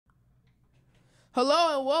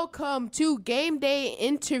Hello and welcome to Game Day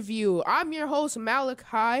Interview. I'm your host,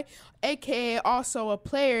 Malachi, aka also a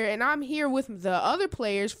player, and I'm here with the other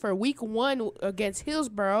players for week 1 against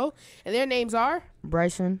Hillsboro, and their names are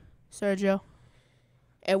Bryson, Sergio.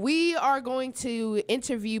 And we are going to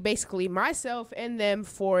interview basically myself and them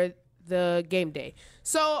for the game day.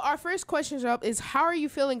 So our first question up is, how are you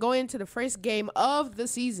feeling going into the first game of the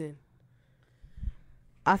season?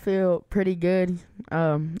 I feel pretty good.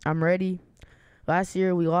 I'm ready. Last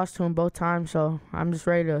year we lost to him both times, so I'm just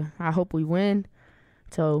ready to. I hope we win,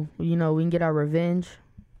 so we can get our revenge.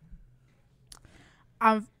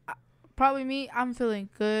 I'm feeling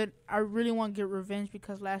good. I really want to get revenge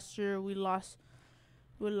because last year we lost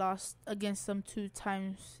against them 2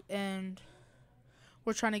 times, and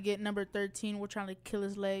we're trying to get number 13. We're trying to kill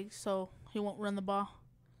his legs so he won't run the ball.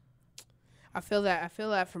 I feel that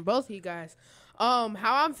from both of you guys. How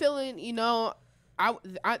I'm feeling,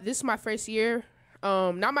 this is my first year.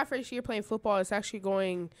 Not my first year playing football. It's actually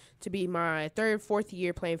going to be my 3rd, 4th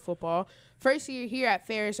year playing football. First year here at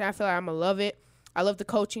Ferris, and I feel like I'm going to love it. I love the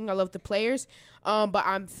coaching. I love the players. But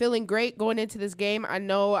I'm feeling great going into this game. I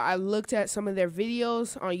know I looked at some of their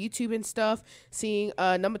videos on YouTube and stuff, seeing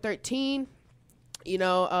number 13.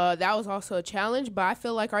 That was also a challenge, but I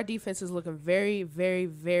feel like our defense is looking very, very,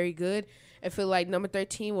 very good. I feel like number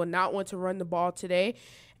 13 will not want to run the ball today.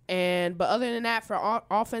 But other than that, for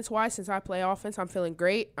offense-wise, since I play offense, I'm feeling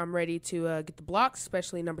great. I'm ready to get the blocks,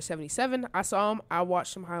 especially number 77. I saw him. I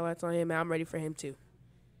watched some highlights on him, and I'm ready for him too.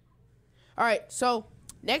 All right, so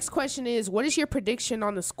next question is, what is your prediction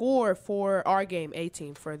on the score for our game,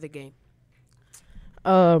 A-team, for the game?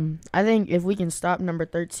 I think if we can stop number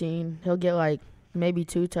 13, he'll get maybe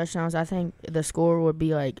 2 touchdowns. I think the score would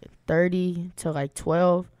be 30 to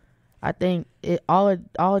 12. I think all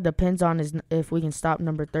it depends on is if we can stop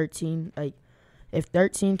number 13. If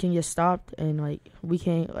 13 can get stopped and we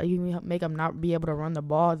can't make them not be able to run the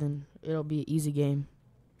ball, then it'll be an easy game.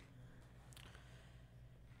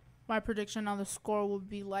 My prediction on the score would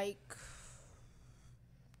be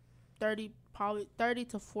 30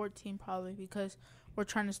 to 14 probably, because we're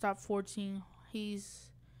trying to stop 14. He's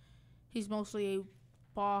mostly a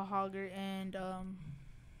ball hogger, and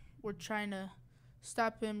we're trying to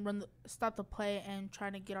stop him, stop the play, and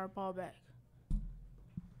trying to get our ball back.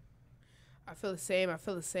 I feel the same.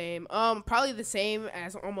 Probably the same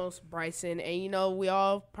as almost Bryson. And, we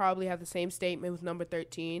all probably have the same statement with number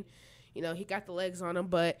 13. He got the legs on him,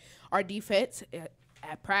 but our defense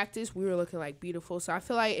at practice, we were looking beautiful. So I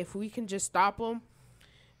feel like if we can just stop them,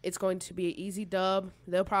 it's going to be an easy dub.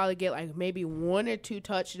 They'll probably get maybe 1 or 2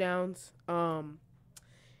 touchdowns.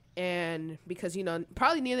 And because,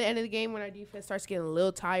 probably near the end of the game when our defense starts getting a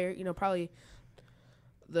little tired, probably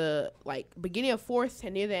the beginning of 4th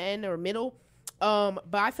and near the end or middle. But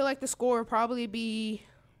I feel like the score will probably be,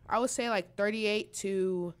 I would say 38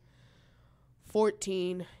 to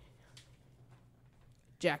 14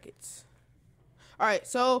 Jackets. All right,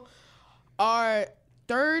 so our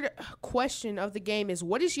third question of the game is,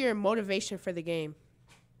 what is your motivation for the game?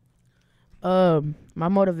 My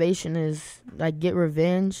motivation is get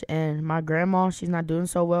revenge, and my grandma, she's not doing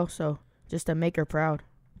so well, so just to make her proud.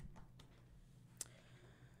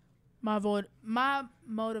 My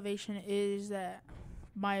motivation is that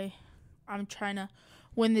I'm trying to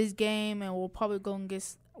win this game, and we're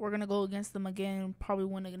gonna go against them again and probably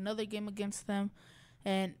win another game against them.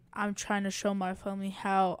 And I'm trying to show my family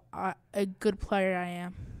how a good player I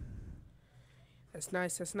am. That's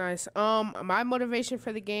nice. My motivation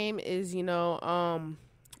for the game is, my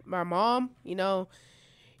mom, and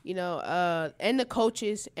the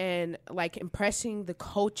coaches, and impressing the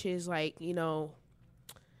coaches,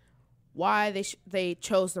 why they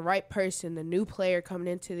chose the right person, the new player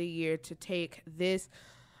coming into the year to take this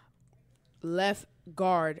left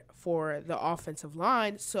guard for the offensive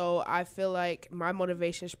line. So I feel like my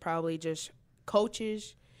motivation is probably just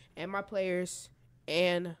coaches and my players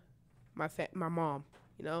and my mom,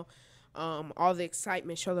 all the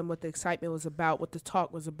excitement, show them what the excitement was about, what the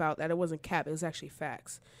talk was about, that it wasn't cap, it was actually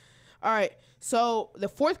facts. All right, so the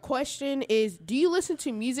 4th question is, do you listen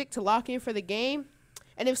to music to lock in for the game?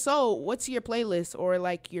 And if so, what's your playlist or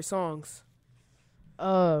your songs?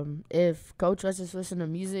 If Coach lets us listen to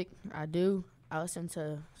music, I do. I listen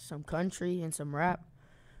to some country and some rap.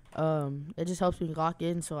 It just helps me lock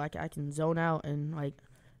in so I can zone out and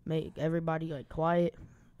make everybody quiet,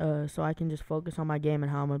 so I can just focus on my game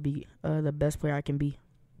and how I'm gonna be the best player I can be.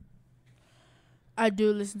 I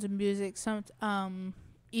do listen to music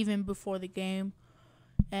even before the game,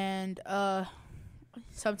 and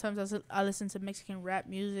sometimes I listen to Mexican rap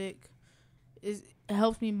music. It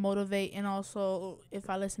helps me motivate, and also if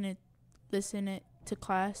I listen listen it to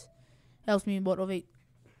class. It helps me motivate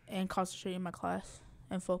and concentrate in my class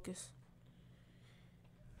and focus.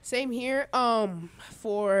 Same here. I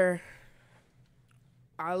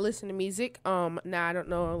listen to music. Now I don't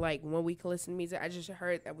know like when we can listen to music. I just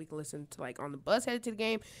heard that we can listen to like on the bus headed to the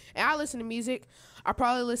game. And I listen to music. I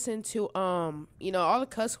probably listen to all the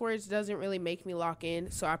cuss words doesn't really make me lock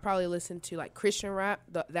in. So I probably listen to like Christian rap.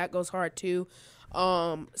 That goes hard too.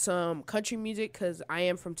 Some country music because I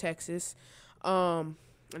am from Texas. And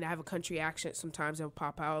I have a country accent. Sometimes it'll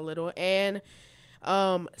pop out a little. And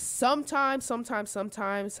sometimes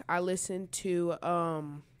I listen to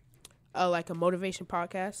like a motivation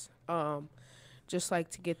podcast, just like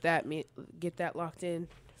to get that locked in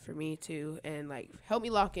for me too, and like help me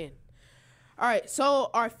lock in. All right, so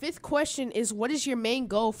our fifth question is, what is your main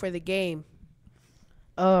goal for the game?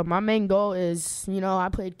 My main goal is, I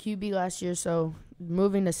played QB last year, so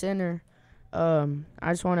moving to center, I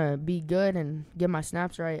just want to be good and get my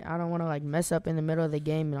snaps right. I don't want to like mess up in the middle of the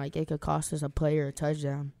game and like it could cost us a play or a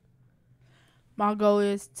touchdown. My goal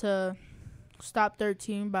is to stop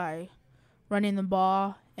 13 by running the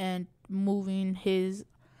ball and moving his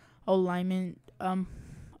alignment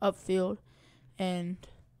upfield, and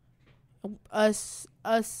us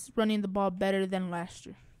running the ball better than last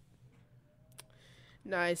year.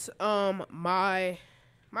 Nice. My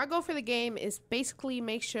goal for the game is basically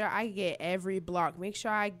make sure I get every block. Make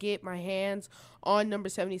sure I get my hands on number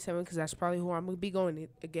 77 because that's probably who I'm going to be going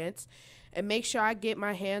against. And make sure I get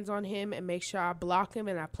my hands on him and make sure I block him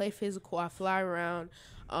and I play physical. I fly around.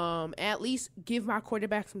 And at least give my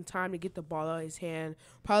quarterback some time to get the ball out of his hand.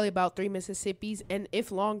 Probably about 3 Mississippis. And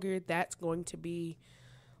if longer, that's going to be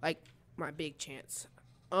like my big chance.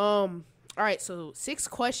 All right, so sixth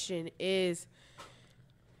question is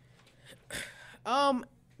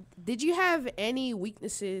did you have any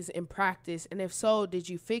weaknesses in practice? And if so, did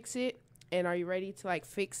you fix it? And are you ready to like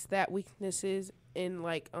fix that weaknesses in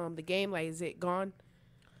like the game? Like, is it gone?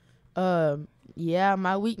 Yeah,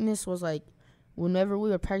 my weakness was like whenever we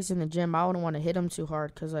were practicing in the gym, I wouldn't want to hit him too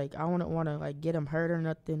hard because like I wouldn't want to like get him hurt or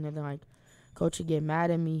nothing, and then like coach would get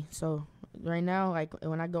mad at me. So right now, like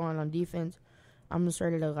when I go on defense, I'm just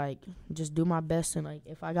ready to like just do my best, and like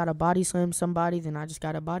if I gotta body slam somebody, then I just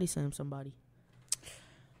gotta body slam somebody.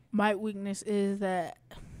 My weakness is that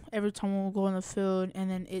every time we'll go on the field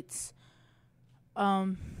and then it's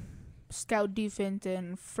scout defense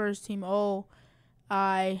and first team.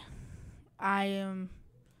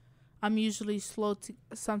 I'm usually slow to.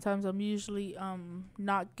 Sometimes I'm usually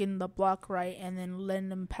not getting the block right and then letting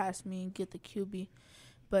them pass me and get the QB.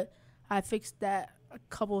 But I fixed that a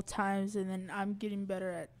couple of times and then I'm getting better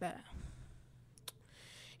at that.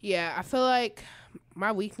 Yeah, I feel like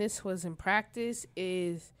my weakness was in practice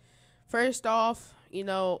is first off,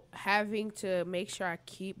 having to make sure I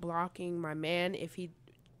keep blocking my man if he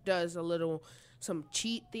does some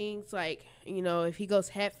cheat things, like, if he goes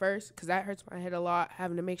head first, because that hurts my head a lot,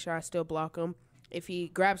 having to make sure I still block him. If he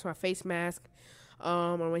grabs my face mask,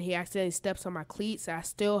 or when he accidentally steps on my cleats, I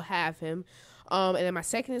still have him. And then my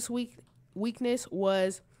second weakness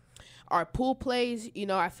was our pool plays.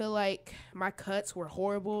 I feel like my cuts were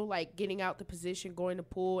horrible, like getting out the position, going to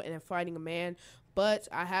pool, and then fighting a man. But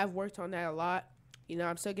I have worked on that a lot.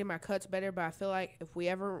 I'm still getting my cuts better, but I feel like if we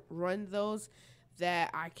ever run those,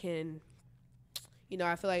 that I can,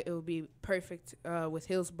 I feel like it would be perfect with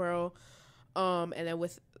Hillsboro. And then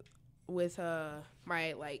with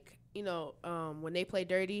my, like, when they play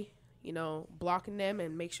dirty, blocking them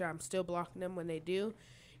and make sure I'm still blocking them when they do.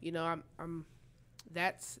 I'm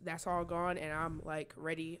that's all gone, and I'm, like,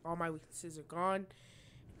 ready. All my weaknesses are gone.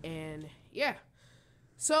 And, yeah.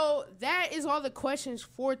 So that is all the questions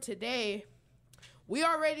for today. We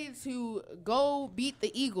are ready to go beat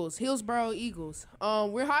the Eagles, Hillsboro Eagles.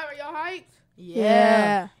 We're hyped. Are y'all hyped?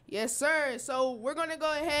 Yeah. Yes, sir. So we're going to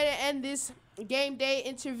go ahead and end this game day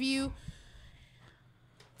interview.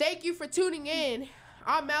 Thank you for tuning in.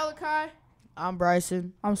 I'm Malachi. I'm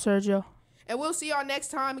Bryson. I'm Sergio. And we'll see y'all next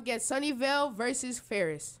time against Sunnyvale versus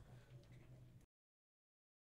Ferris.